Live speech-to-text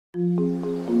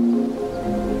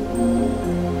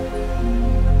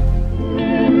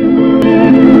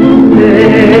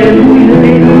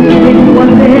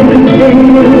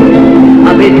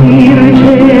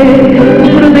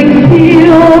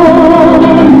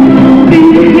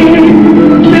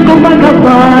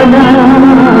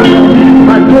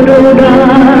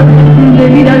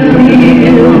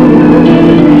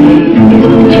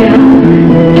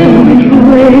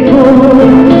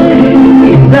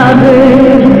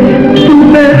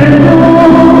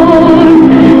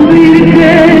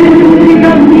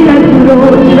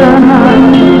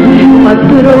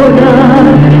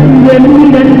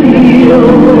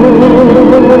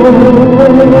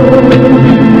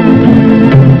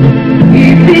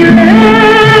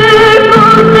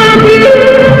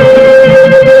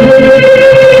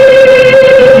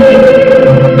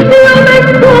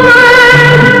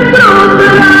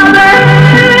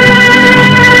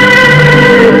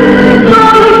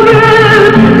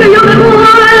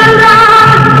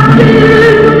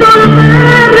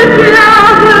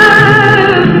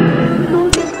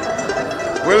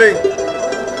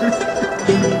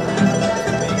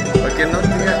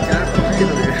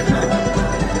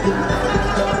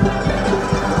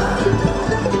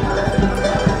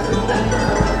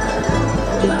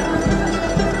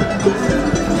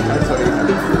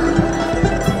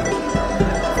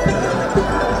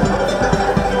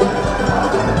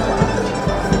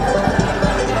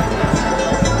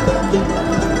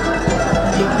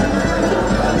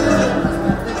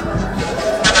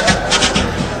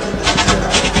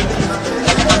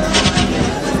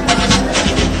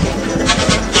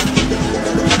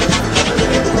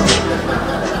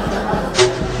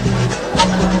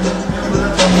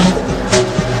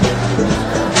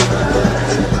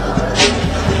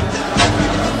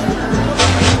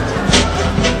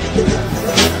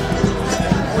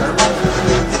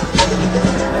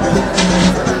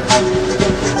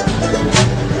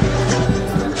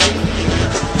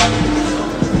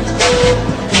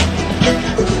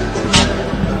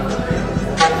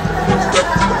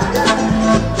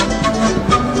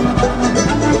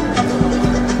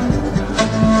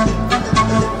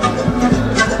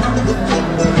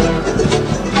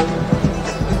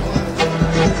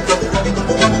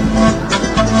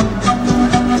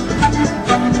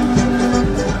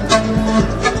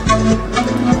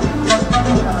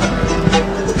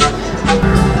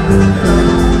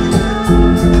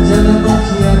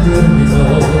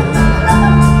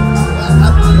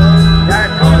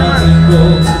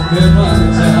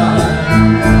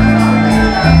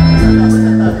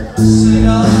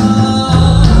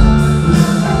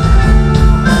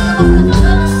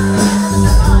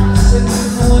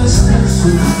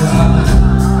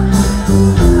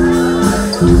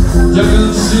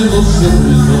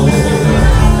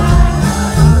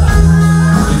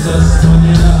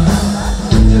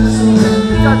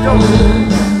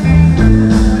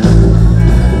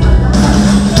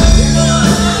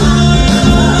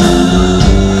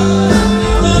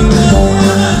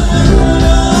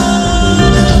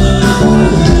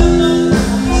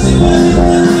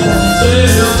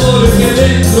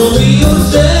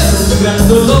gran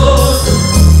dolor.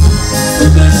 Tú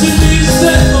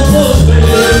decidiste no volver.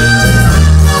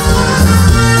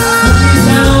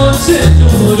 Aquella noche yo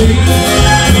morí.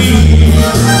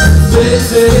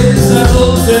 Desde esa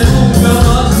noche nunca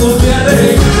más volví a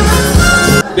reír.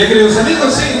 Bien, queridos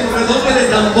amigos, sí, un redoble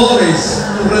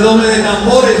de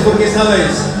tambores, porque esta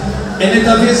vez, en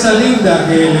esta fiesta linda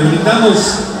que le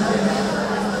brindamos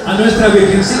a nuestra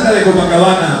Virgencita de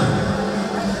Copacabana,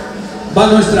 va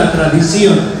nuestra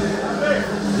tradición,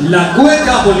 la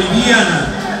cueca boliviana,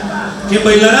 que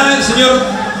bailará el señor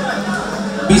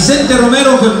Vicente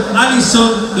Romero con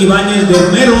Alison Ibáñez de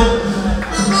Romero,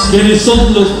 quienes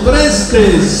son los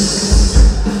Prestes.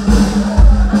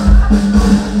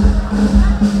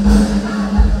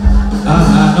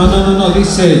 No,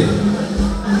 dice,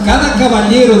 cada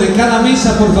caballero de cada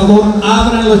mesa, por favor,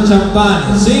 abran los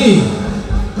champanes, ¿sí?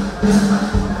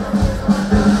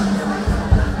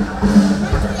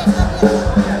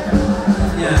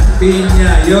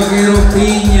 Piña, yo quiero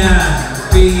piña,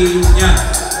 piña,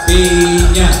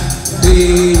 piña,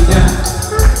 piña.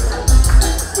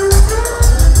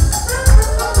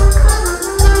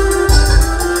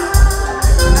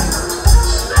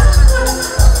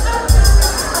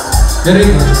 Qué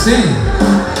rico, sí.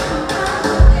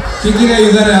 ¿Quién quiere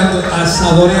ayudar a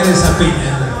saborear esa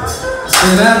piña?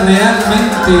 ¿Será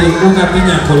realmente una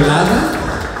piña colada?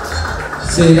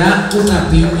 ¿Será una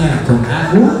piña con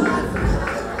agua?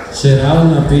 ¿Será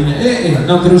una piña?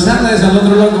 No, cruzarla es al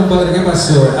otro lado, compadre. ¿Qué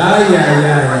pasó? Ay.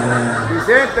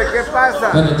 Vicente, ¿qué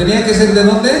pasa? Bueno, tenía que ser, ¿de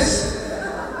dónde es?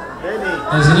 Beni.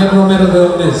 El señor Romero, ¿de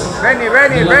dónde es? Beni.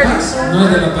 ¿De La Paz? No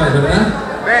es de La Paz, ¿verdad?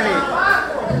 Beni.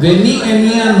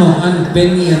 Beniano.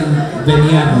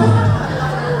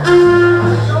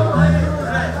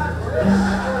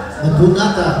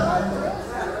 Punata.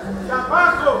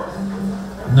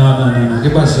 No, ¿qué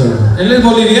pasó? Él es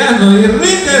boliviano y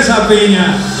rica esa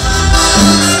piña.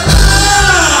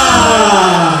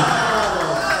 ¡Ah!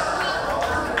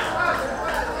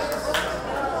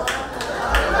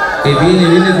 Y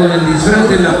viene con el disfraz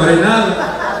de la morenada.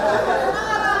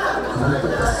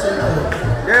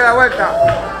 Llega la vuelta.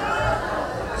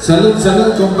 Salud,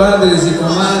 compadres y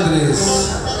comadres.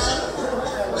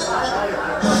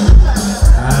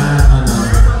 No.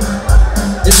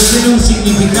 Eso tiene un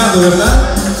significado, ¿verdad?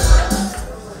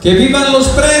 ¡Que vivan los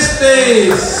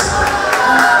Prestes!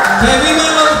 ¡Que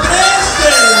vivan los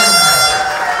Prestes!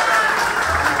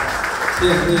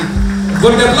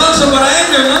 Fuerte aplauso para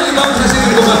ellos, ¿no? Y vamos a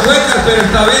seguir con más cuecas, pero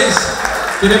esta vez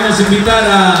queremos invitar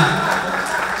a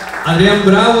Adrián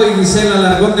Bravo y Gisela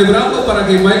Largón de Bravo para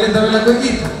que bailen también la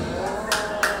cuequita.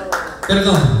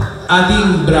 Perdón,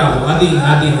 Adín Bravo, Adín.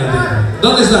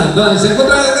 ¿Dónde están? ¿Dónde se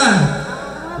encuentran acá?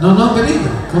 No,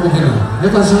 peligro. ¿Cómo que no? ¿Qué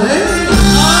pasó?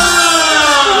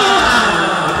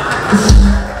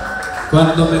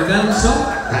 Cuando me canso,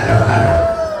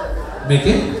 ¿me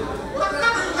qué?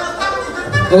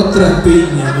 Otra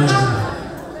piña, mano.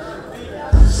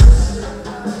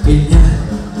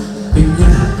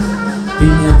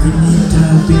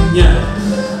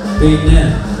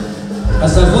 Piña.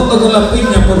 Hasta el fondo con la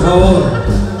piña, por favor.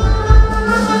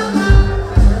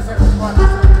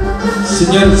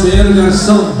 Señor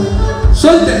garzón,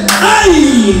 suelte.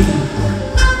 ¡Ay!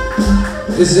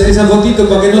 Esa fotito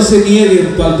para que no se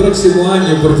nieguen para el próximo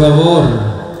año, por favor.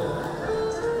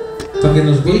 Para que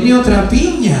nos viene otra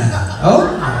piña. Oh.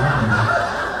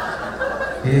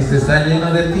 Este está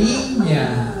lleno de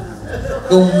piña.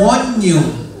 Con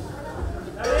moño.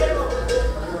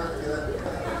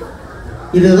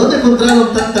 ¿Y de dónde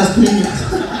encontraron tantas piñas?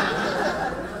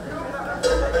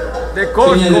 De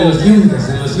Costco. Piña de los yungas,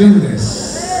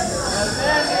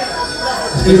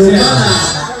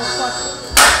 Peruanas.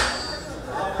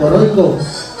 Coroico.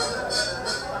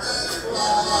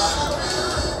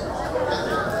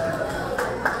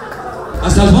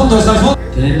 Hasta el fondo.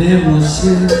 Tenemos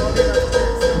sed.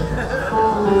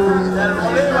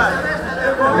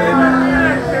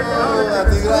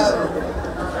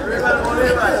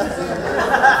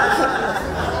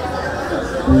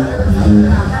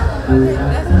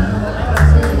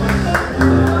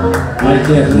 Ay,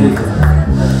 qué rico.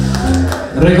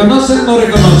 ¿Reconocen o no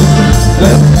reconocen?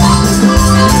 Yeah.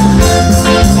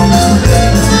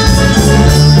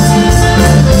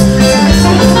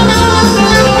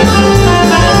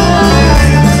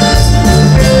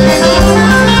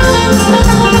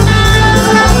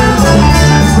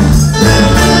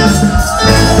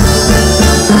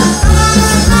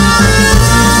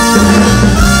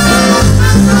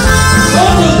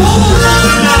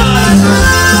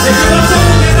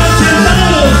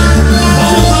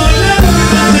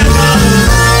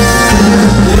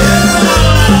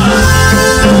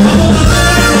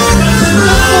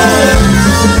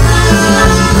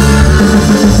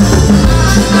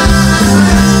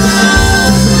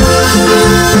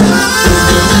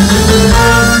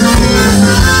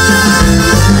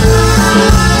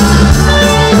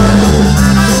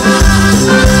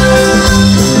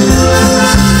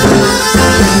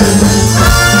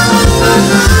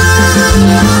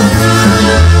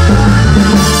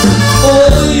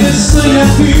 estoy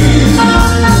aquí,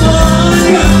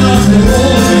 mañana me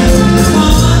voy,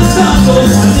 pasado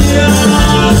mañana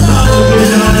lo que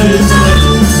ya es.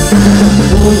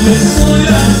 Hoy estoy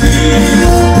aquí,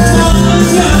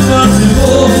 mañana me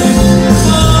voy,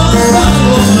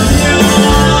 pasado mañana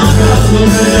lo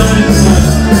que ya es.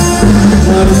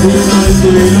 Martina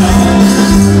estirará,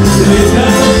 ella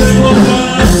no se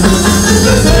encontrará,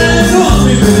 pero a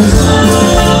mi persona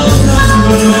no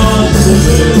me vas a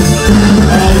ver.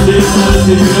 Martina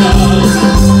estirará,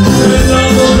 ella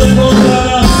no se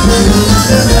encontrará,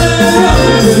 pero a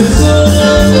mi persona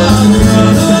no me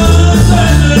vas a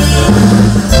ver.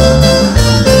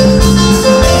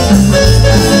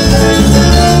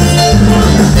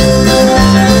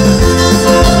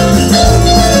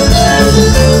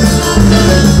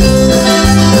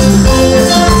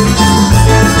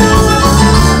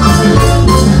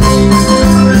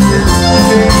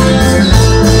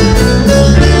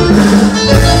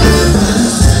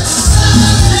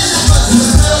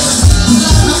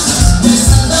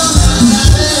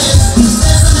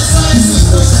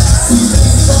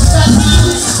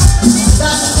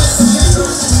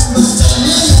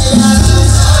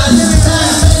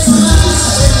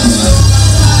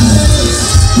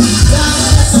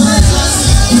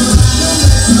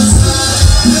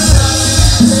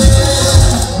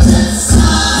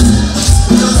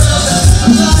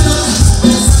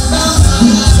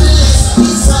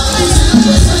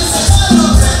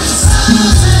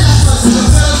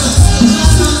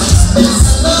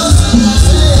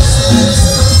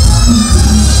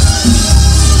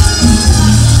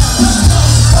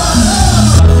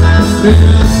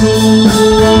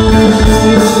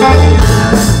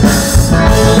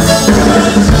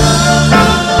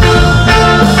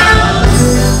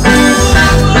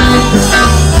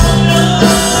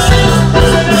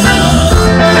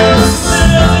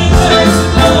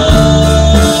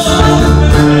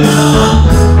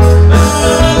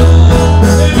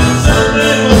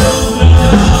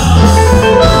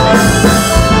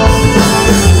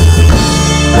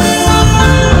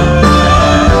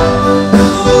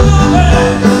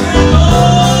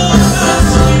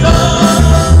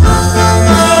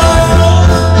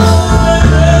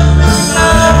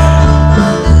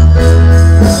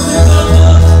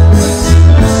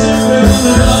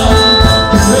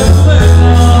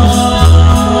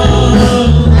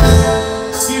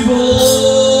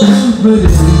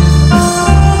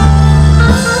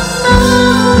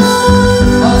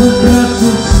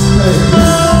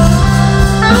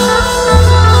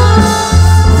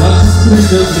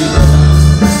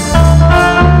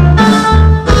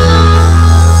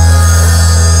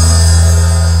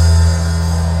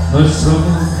 Nuestro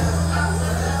amor,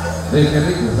 qué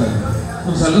rico,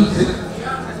 un saludo, ¿sí?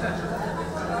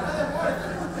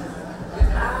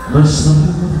 Nuestro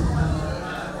amor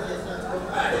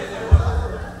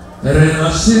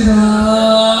renacerá.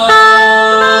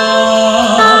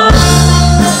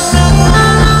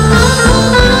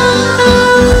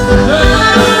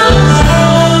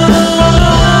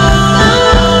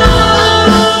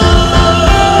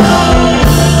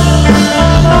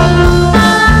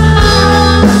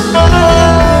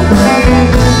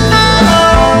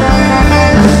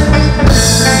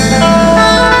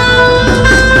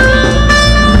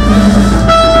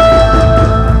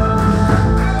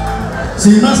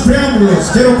 Sin más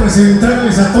preámbulos, quiero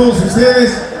presentarles a todos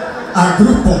ustedes al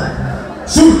grupo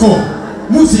Surco,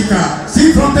 Música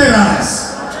Sin Fronteras.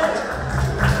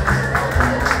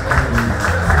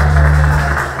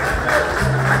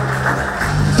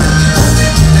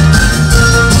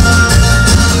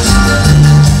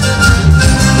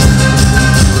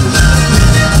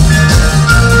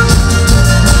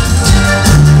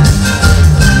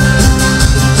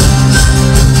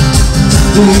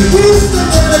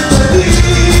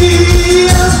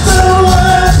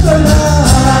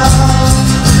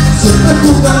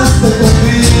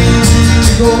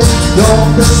 Yo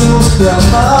te supe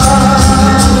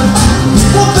amar,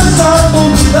 no pensando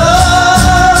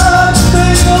olvidar,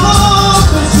 tengo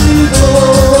enloquecido.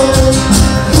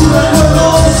 Tu recuerdo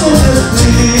son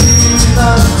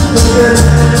espinas que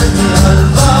en mi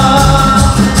alma.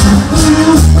 Muy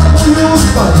justa,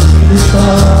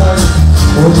 militar,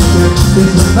 porque te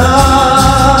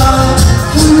sonar.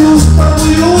 Muy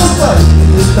justa,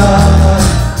 militar,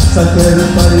 saqué el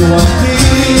parió aquí.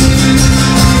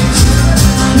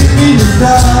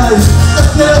 Militar,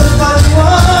 saqué el parió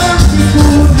que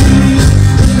cubrí.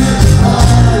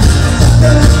 Militar, saqué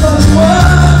el parió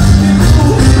que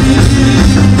cubrí.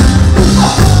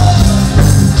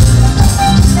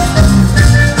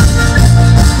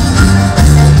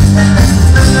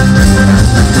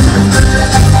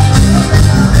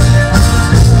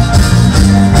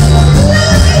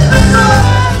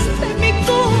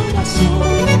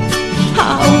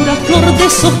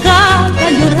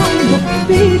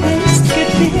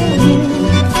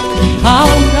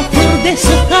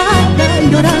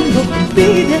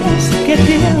 vez que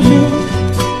te amé.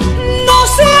 No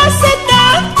se hace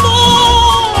tanto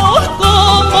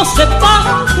como se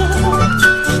paga.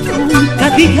 Nunca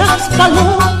digas,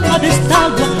 paloma de esta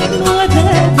agua no he de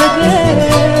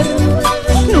beber.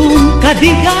 Nunca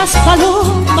digas,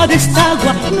 paloma de esta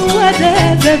agua no he de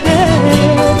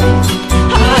beber.